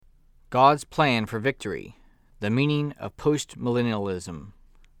God's Plan for Victory, The Meaning of Postmillennialism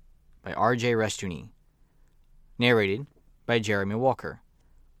by R.J. Rushdoony. Narrated by Jeremy Walker.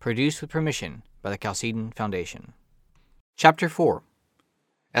 Produced with permission by the Chalcedon Foundation. Chapter 4.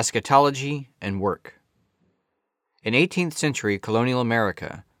 Eschatology and Work. In 18th century colonial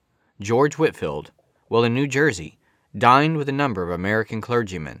America, George Whitefield, while in New Jersey, dined with a number of American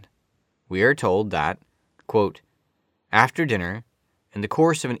clergymen. We are told that, quote, after dinner, in the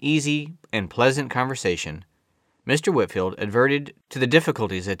course of an easy and pleasant conversation, Mr. Whitefield adverted to the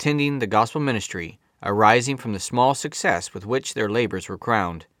difficulties attending the gospel ministry arising from the small success with which their labors were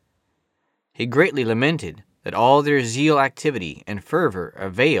crowned. He greatly lamented that all their zeal, activity, and fervor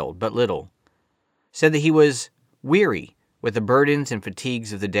availed but little, said that he was weary with the burdens and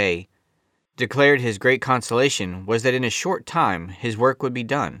fatigues of the day, declared his great consolation was that in a short time his work would be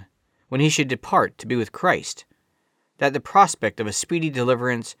done, when he should depart to be with Christ, that the prospect of a speedy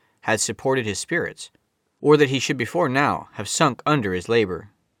deliverance had supported his spirits, or that he should before now have sunk under his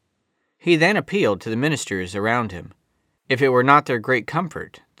labor. He then appealed to the ministers around him, if it were not their great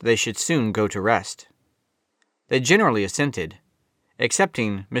comfort that they should soon go to rest. They generally assented,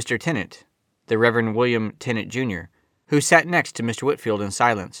 excepting Mr. Tennant, the Reverend William Tennant, Jr., who sat next to Mr. Whitefield in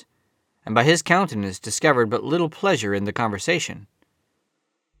silence, and by his countenance discovered but little pleasure in the conversation.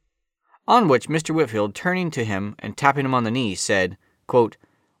 On which Mr. Whitefield, turning to him and tapping him on the knee, said, quote,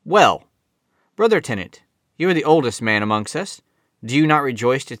 well, Brother Tennant, you are the oldest man amongst us. Do you not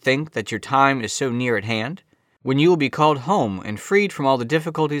rejoice to think that your time is so near at hand, when you will be called home and freed from all the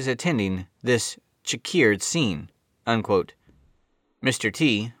difficulties attending this chequered scene? Unquote. Mr.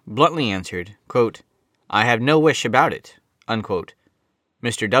 T. bluntly answered, quote, I have no wish about it. Unquote.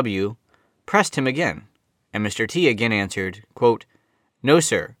 Mr. W. pressed him again, and Mr. T. again answered, quote, no,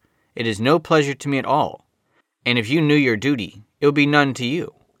 sir, it is no pleasure to me at all, and if you knew your duty, it would be none to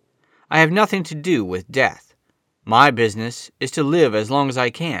you. I have nothing to do with death. My business is to live as long as I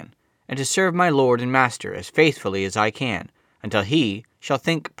can, and to serve my Lord and Master as faithfully as I can, until he shall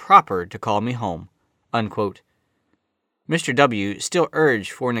think proper to call me home. Unquote. Mr. W. still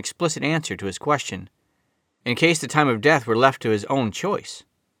urged for an explicit answer to his question, in case the time of death were left to his own choice.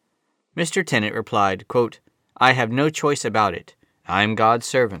 Mr. Tennant replied, quote, I have no choice about it. I am God's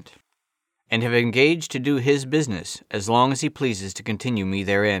servant, and have engaged to do his business as long as he pleases to continue me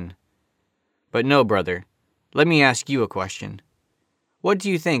therein. But no, brother, let me ask you a question. What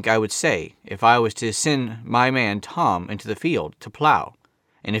do you think I would say if I was to send my man Tom into the field to plow,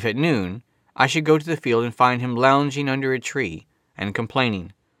 and if at noon I should go to the field and find him lounging under a tree and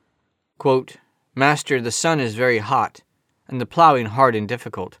complaining, quote, Master, the sun is very hot, and the plowing hard and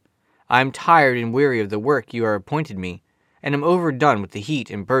difficult. I am tired and weary of the work you are appointed me, and am overdone with the heat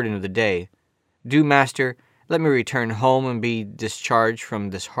and burden of the day. Do, Master, let me return home and be discharged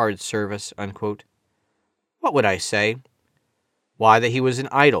from this hard service. Unquote. What would I say? Why, that he was an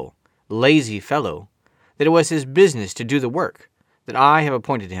idle, lazy fellow, that it was his business to do the work that I have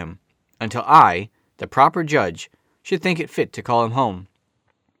appointed him, until I, the proper judge, should think it fit to call him home.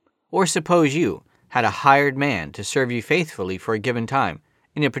 Or suppose you had a hired man to serve you faithfully for a given time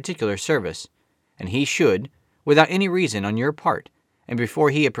in a particular service, and he should, without any reason on your part, and before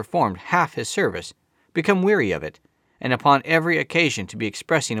he had performed half his service, become weary of it, and upon every occasion to be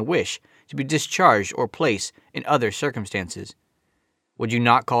expressing a wish to be discharged or placed in other circumstances. Would you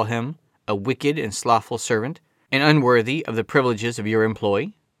not call him a wicked and slothful servant, and unworthy of the privileges of your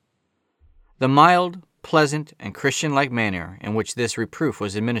employ? The mild, pleasant, and Christian-like manner in which this reproof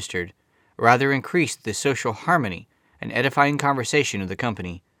was administered rather increased the social harmony and edifying conversation of the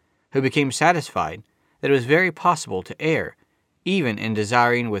company, who became satisfied that it was very possible to err, even in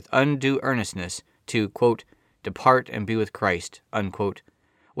desiring with undue earnestness to, quote, depart and be with Christ, unquote,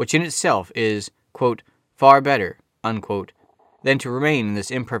 which in itself is, quote, far better, unquote, than to remain in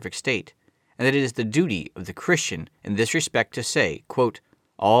this imperfect state, and that it is the duty of the Christian in this respect to say, quote,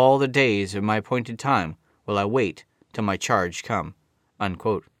 all the days of my appointed time will I wait till my charge come,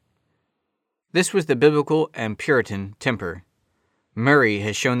 unquote. This was the biblical and Puritan temper. Murray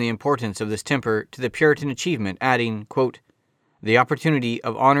has shown the importance of this temper to the Puritan achievement, adding, quote, the opportunity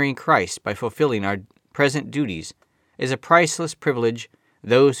of honoring Christ by fulfilling our present duties is a priceless privilege.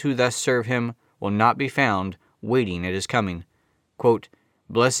 Those who thus serve him will not be found waiting at his coming. Quote,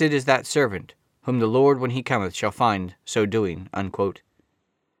 blessed is that servant whom the Lord when he cometh shall find so doing. Unquote.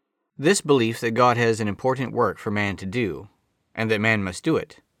 This belief that God has an important work for man to do, and that man must do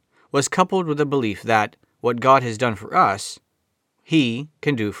it, was coupled with the belief that what God has done for us, he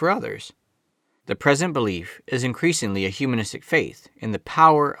can do for others. The present belief is increasingly a humanistic faith in the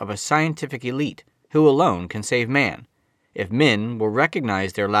power of a scientific elite who alone can save man, if men will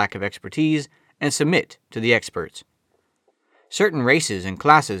recognize their lack of expertise and submit to the experts. Certain races and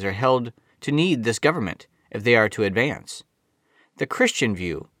classes are held to need this government if they are to advance. The Christian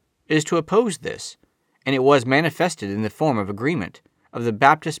view is to oppose this, and it was manifested in the form of agreement of the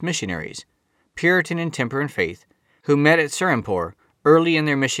Baptist missionaries, Puritan in temper and faith, who met at Serampore early in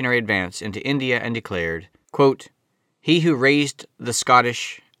their missionary advance into India and declared, quote, "He who raised the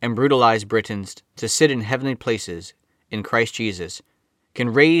Scottish and brutalized Britons to sit in heavenly places in Christ Jesus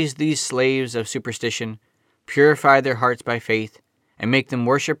can raise these slaves of superstition, purify their hearts by faith, and make them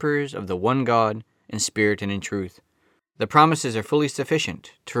worshippers of the one God in spirit and in truth. The promises are fully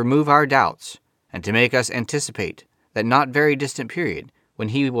sufficient to remove our doubts and to make us anticipate that not very distant period when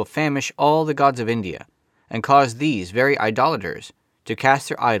he will famish all the gods of India and cause these very idolaters to cast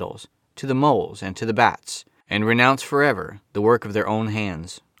their idols to the moles and to the bats and renounce forever the work of their own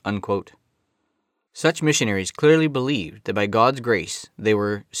hands." Unquote. Such missionaries clearly believed that by God's grace they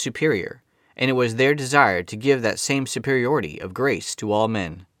were superior, and it was their desire to give that same superiority of grace to all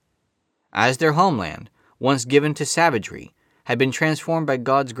men. As their homeland, once given to savagery, had been transformed by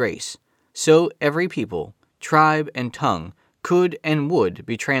God's grace, so every people, tribe, and tongue could and would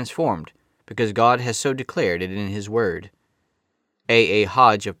be transformed because God has so declared it in His Word. A.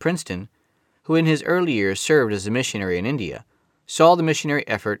 Hodge of Princeton, who in his early years served as a missionary in India, saw the missionary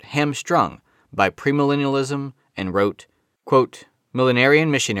effort hamstrung by premillennialism and wrote, quote, "Millenarian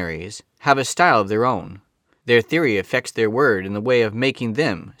missionaries have a style of their own. Their theory affects their word in the way of making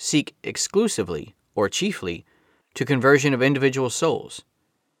them seek exclusively or chiefly to conversion of individual souls.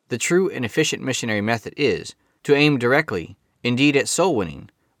 The true and efficient missionary method is to aim directly, indeed at soul winning,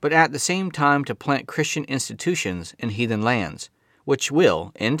 but at the same time to plant Christian institutions in heathen lands, which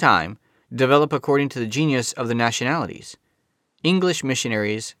will, in time, develop according to the genius of the nationalities. English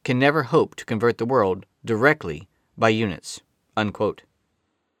missionaries can never hope to convert the world directly by units." Unquote.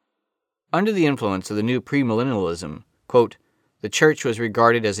 Under the influence of the new premillennialism, quote, "the church was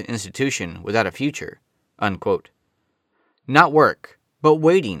regarded as an institution without a future." Unquote. Not work, but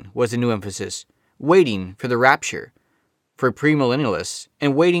waiting was the new emphasis, waiting for the rapture for premillennialists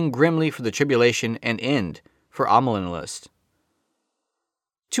and waiting grimly for the tribulation and end for amillennialists.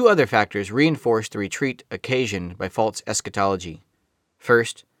 Two other factors reinforced the retreat occasioned by false eschatology.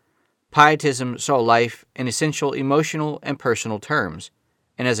 First, Pietism saw life in essential emotional and personal terms,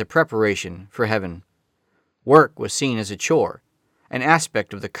 and as a preparation for heaven. Work was seen as a chore, an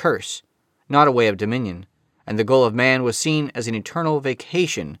aspect of the curse, not a way of dominion, and the goal of man was seen as an eternal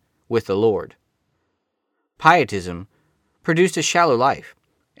vacation with the Lord. Pietism produced a shallow life,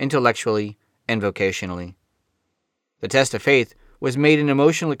 intellectually and vocationally. The test of faith was made an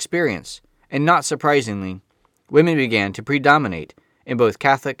emotional experience, and not surprisingly, women began to predominate in both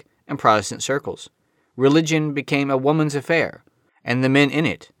Catholic and Protestant circles. Religion became a woman's affair, and the men in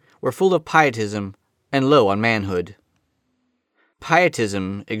it were full of pietism and low on manhood.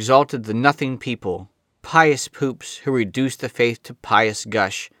 Pietism exalted the nothing people, pious poops who reduced the faith to pious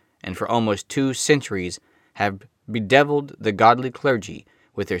gush, and for almost 2 centuries have bedeviled the godly clergy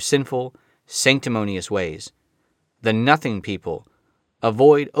with their sinful, sanctimonious ways. The nothing people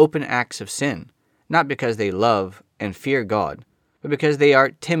avoid open acts of sin, not because they love and fear God, but because they are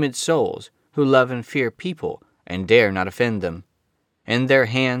timid souls who love and fear people and dare not offend them. In their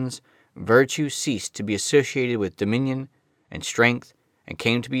hands, virtue ceased to be associated with dominion and strength and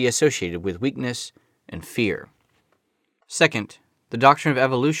came to be associated with weakness and fear. Second, the doctrine of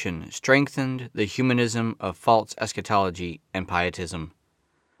evolution strengthened the humanism of false eschatology and pietism.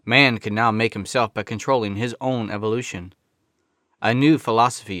 Man could now make himself by controlling his own evolution. A new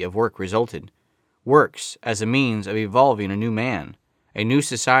philosophy of work resulted, works as a means of evolving a new man, a new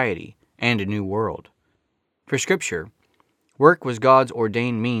society, and a new world. For Scripture, work was God's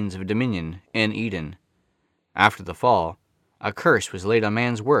ordained means of dominion in Eden. After the fall, a curse was laid on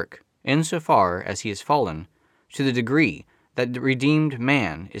man's work, insofar as he has fallen, to the degree that the redeemed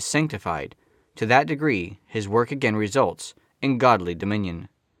man is sanctified. To that degree, his work again results in godly dominion.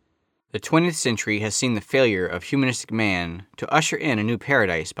 The 20th century has seen the failure of humanistic man to usher in a new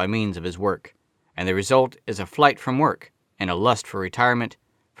paradise by means of his work, and the result is a flight from work and a lust for retirement,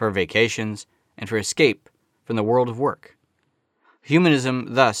 for vacations, and for escape from the world of work.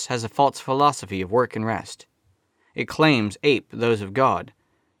 Humanism thus has a false philosophy of work and rest. It claims ape those of God,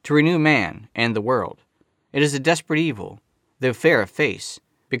 to renew man and the world. It is a desperate evil, though fair of face,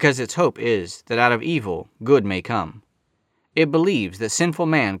 because its hope is that out of evil good may come. It believes that sinful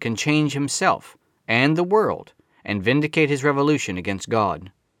man can change himself and the world and vindicate his revolution against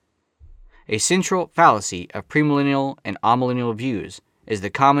God. A central fallacy of premillennial and amillennial views is the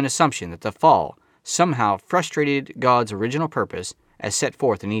common assumption that the fall somehow frustrated God's original purpose as set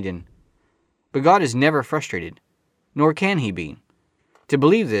forth in Eden. But God is never frustrated, nor can he be. To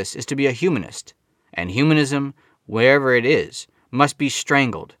believe this is to be a humanist, and humanism, wherever it is, must be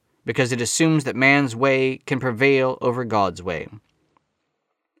strangled, because it assumes that man's way can prevail over God's way.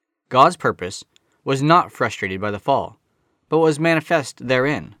 God's purpose was not frustrated by the fall, but was manifest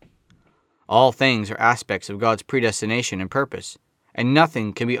therein. All things are aspects of God's predestination and purpose, and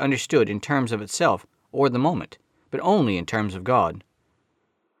nothing can be understood in terms of itself or the moment, but only in terms of God.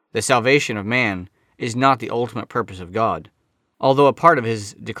 The salvation of man is not the ultimate purpose of God, although a part of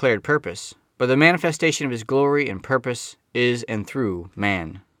his declared purpose, but the manifestation of his glory and purpose is and through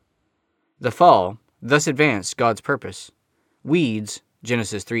man. The fall thus advanced God's purpose. Weeds,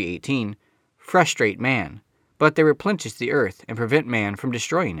 Genesis 3:18, frustrate man, but they replenish the earth and prevent man from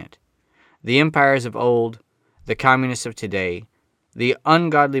destroying it. The empires of old, the communists of today, the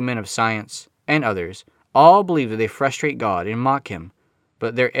ungodly men of science, and others, all believe that they frustrate God and mock him,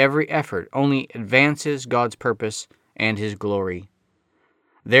 but their every effort only advances God's purpose and his glory.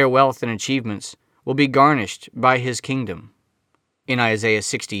 Their wealth and achievements will be garnished by his kingdom. In Isaiah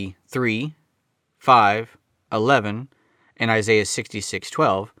 63, 5, 11, and Isaiah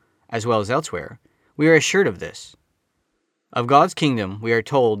 66:12, as well as elsewhere, we are assured of this. Of God's kingdom we are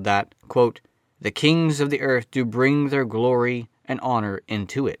told that, quote, "the kings of the earth do bring their glory and honor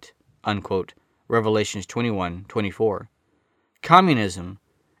into it," unquote, Revelations 21:24. Communism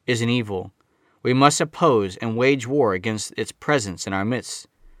is an evil. We must oppose and wage war against its presence in our midst.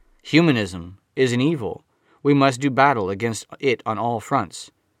 Humanism is an evil. We must do battle against it on all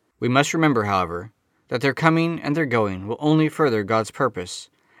fronts. We must remember, however, that their coming and their going will only further God's purpose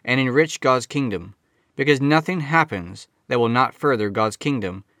and enrich God's kingdom, because nothing happens that will not further God's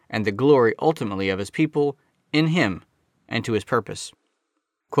kingdom and the glory ultimately of his people in him and to his purpose.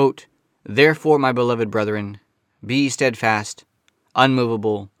 Quote, "Therefore, my beloved brethren, be steadfast,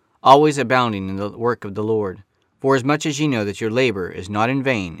 unmovable, always abounding in the work of the Lord, for as much as ye know that your labor is not in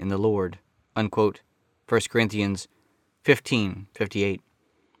vain in the Lord." Unquote, 1 Corinthians 15:58.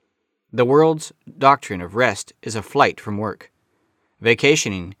 The world's doctrine of rest is a flight from work.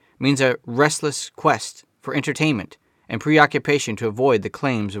 Vacationing means a restless quest for entertainment and preoccupation to avoid the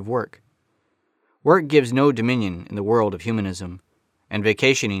claims of work. Work gives no dominion in the world of humanism, and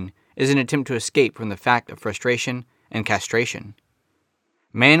vacationing is an attempt to escape from the fact of frustration and castration.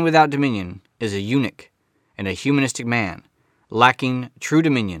 Man without dominion is a eunuch, and a humanistic man, lacking true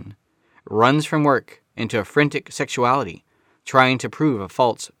dominion, runs from work into a frantic sexuality, trying to prove a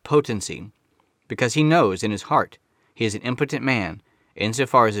false potency, because he knows in his heart he is an impotent man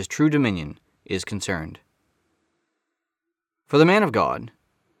insofar as his true dominion is concerned. For the man of God,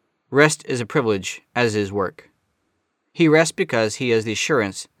 rest is a privilege, as is work. He rests because he has the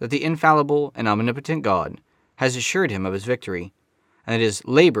assurance that the infallible and omnipotent God has assured him of his victory, and that his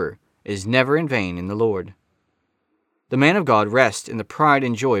labor is never in vain in the Lord. The man of God rests in the pride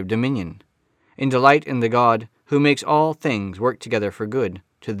and joy of dominion, in delight in the God who makes all things work together for good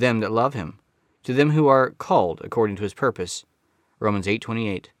to them that love him, to them who are called according to his purpose. Romans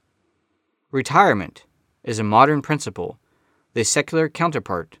 8:28. Retirement is a modern principle, the secular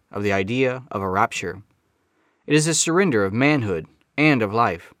counterpart of the idea of a rapture. It is a surrender of manhood and of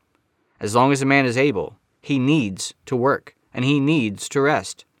life. As long as a man is able, he needs to work, and he needs to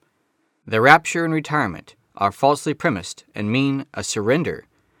rest. The rapture and retirement are falsely premised and mean a surrender.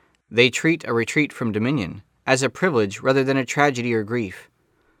 They treat a retreat from dominion as a privilege rather than a tragedy or grief.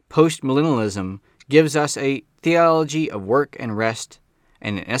 Postmillennialism gives us a theology of work and rest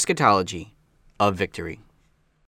and an eschatology of victory.